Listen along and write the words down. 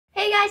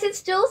guys,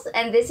 it's Jules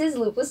and this is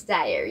Lupus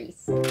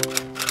Diaries.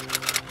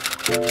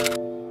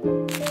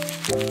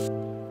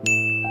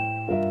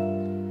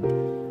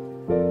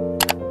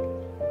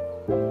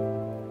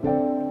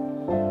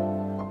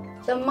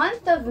 The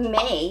month of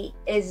May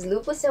is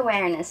Lupus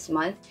Awareness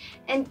Month,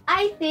 and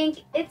I think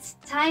it's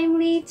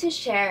timely to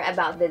share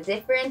about the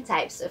different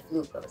types of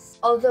lupus.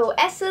 Although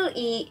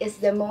SLE is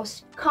the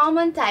most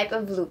common type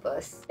of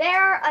lupus,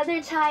 there are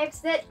other types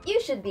that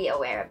you should be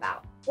aware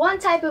about. One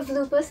type of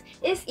lupus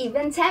is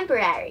even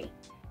temporary.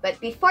 But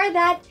before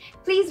that,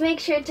 please make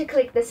sure to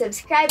click the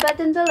subscribe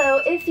button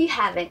below if you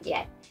haven't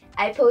yet.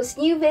 I post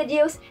new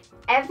videos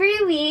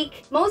every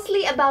week,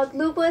 mostly about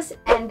lupus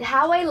and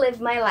how I live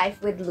my life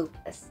with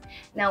lupus.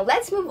 Now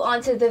let's move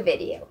on to the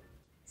video.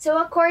 So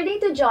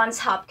according to Johns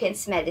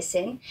Hopkins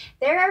Medicine,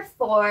 there are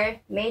 4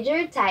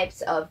 major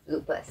types of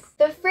lupus.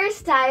 The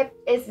first type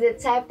is the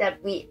type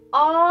that we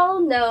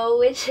all know,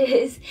 which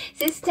is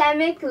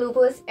systemic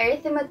lupus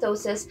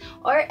erythematosus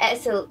or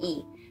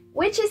SLE,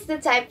 which is the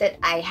type that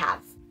I have.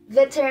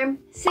 The term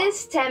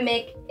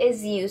systemic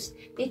is used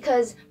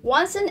because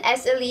once an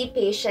SLE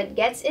patient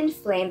gets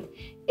inflamed,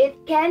 it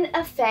can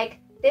affect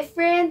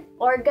different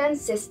organ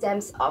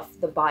systems of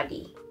the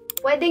body.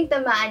 Pwedeng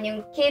tamaan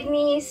yung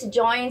kidneys,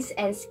 joints,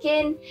 and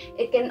skin.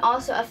 It can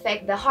also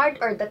affect the heart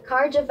or the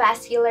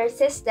cardiovascular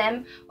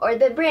system, or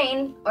the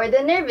brain or the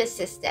nervous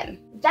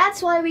system.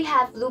 That's why we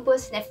have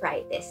lupus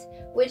nephritis,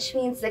 which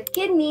means the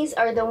kidneys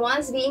are the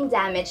ones being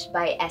damaged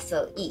by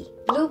SLE.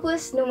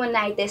 Lupus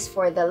pneumonitis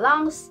for the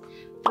lungs,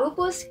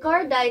 lupus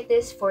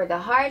carditis for the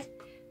heart,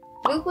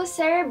 lupus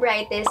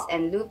cerebritis,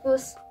 and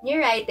lupus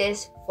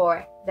neuritis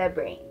for the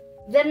brain.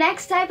 The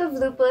next type of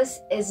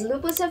lupus is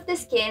lupus of the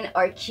skin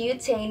or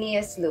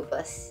cutaneous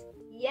lupus.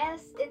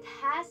 Yes, it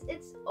has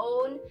its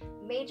own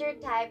major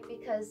type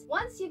because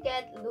once you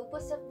get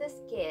lupus of the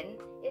skin,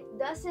 it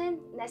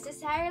doesn't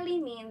necessarily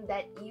mean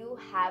that you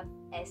have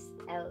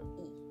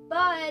SLE.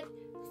 But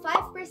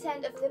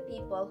 5% of the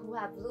people who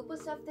have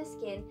lupus of the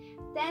skin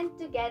tend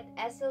to get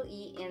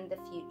SLE in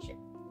the future.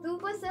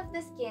 Lupus of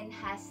the skin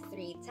has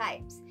 3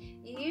 types.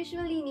 You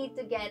usually need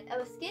to get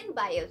a skin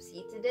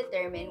biopsy to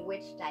determine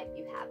which type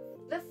you have.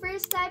 The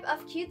first type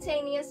of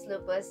cutaneous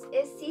lupus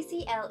is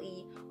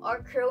CCLE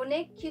or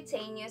chronic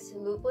cutaneous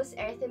lupus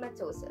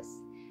erythematosus,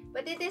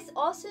 but it is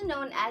also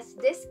known as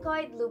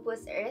discoid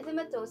lupus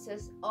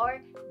erythematosus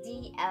or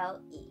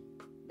DLE.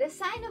 The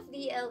sign of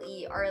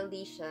DLE are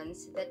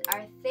lesions that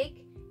are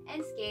thick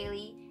and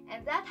scaly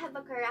and that have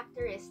a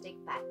characteristic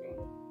pattern.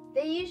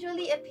 They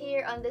usually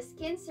appear on the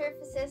skin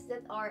surfaces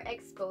that are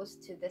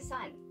exposed to the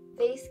sun.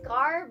 They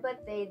scar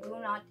but they do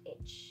not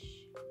itch.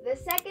 The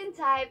second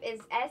type is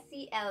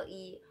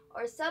SCLE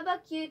or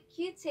subacute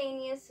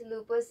cutaneous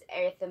lupus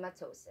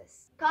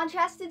erythematosus.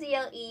 Contrast to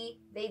DLE,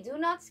 they do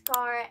not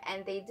scar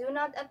and they do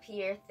not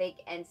appear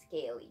thick and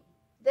scaly.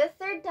 The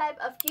third type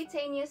of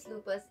cutaneous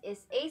lupus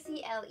is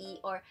ACLE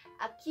or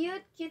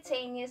acute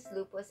cutaneous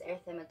lupus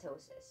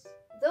erythematosus.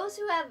 Those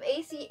who have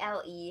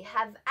ACLE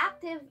have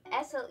active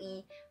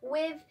SLE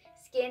with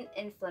skin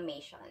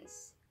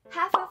inflammations.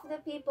 Half of the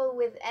people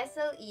with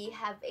SLE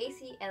have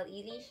ACLE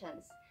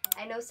lesions.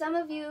 I know some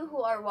of you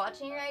who are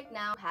watching right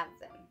now have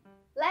them.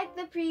 Like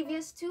the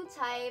previous 2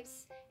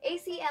 types,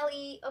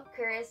 ACLE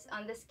occurs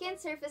on the skin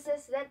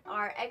surfaces that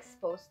are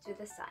exposed to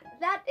the sun.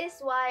 That is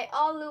why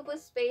all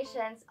lupus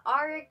patients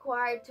are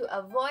required to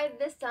avoid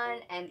the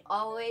sun and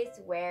always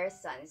wear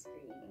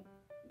sunscreen.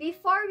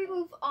 Before we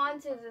move on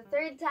to the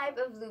third type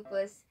of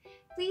lupus,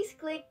 please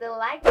click the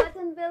like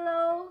button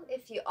below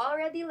if you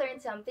already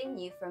learned something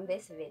new from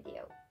this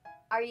video.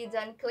 Are you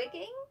done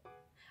clicking?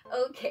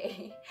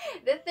 Okay,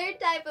 the third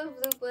type of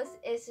lupus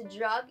is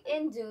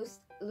drug-induced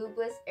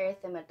lupus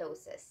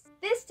erythematosus.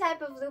 This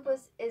type of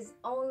lupus is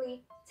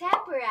only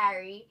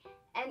temporary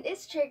and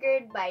is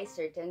triggered by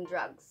certain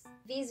drugs.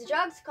 These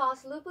drugs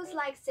cause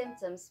lupus-like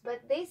symptoms,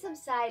 but they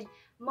subside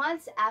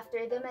months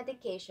after the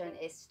medication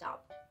is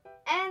stopped.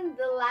 And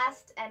the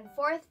last and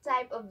fourth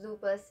type of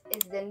lupus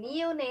is the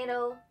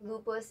neonatal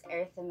lupus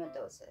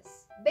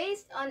erythematosus.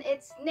 Based on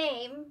its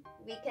name,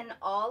 we can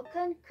all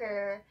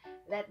concur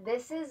that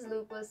this is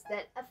lupus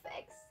that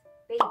affects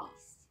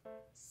babies.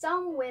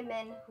 Some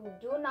women who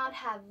do not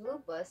have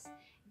lupus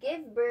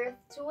give birth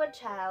to a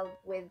child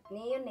with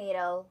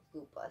neonatal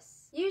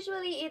lupus.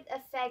 Usually it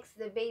affects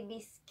the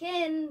baby's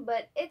skin,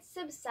 but it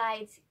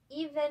subsides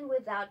even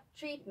without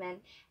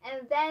treatment,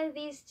 and then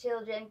these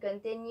children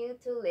continue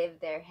to live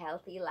their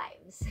healthy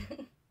lives.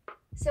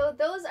 So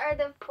those are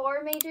the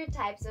 4 major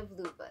types of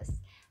lupus.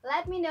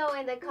 Let me know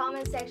in the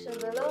comment section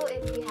below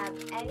if you have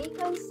any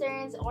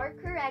concerns or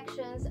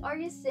corrections, or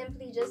you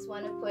simply just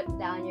want to put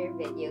down your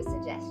video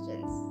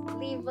suggestions.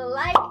 Leave a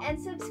like and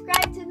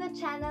subscribe to the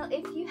channel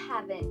if you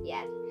haven't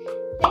yet.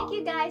 Thank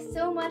you guys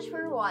so much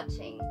for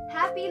watching.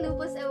 Happy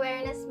Lupus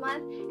Awareness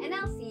Month, and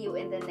I'll see you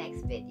in the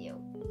next video.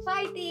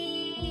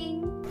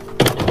 Fighting!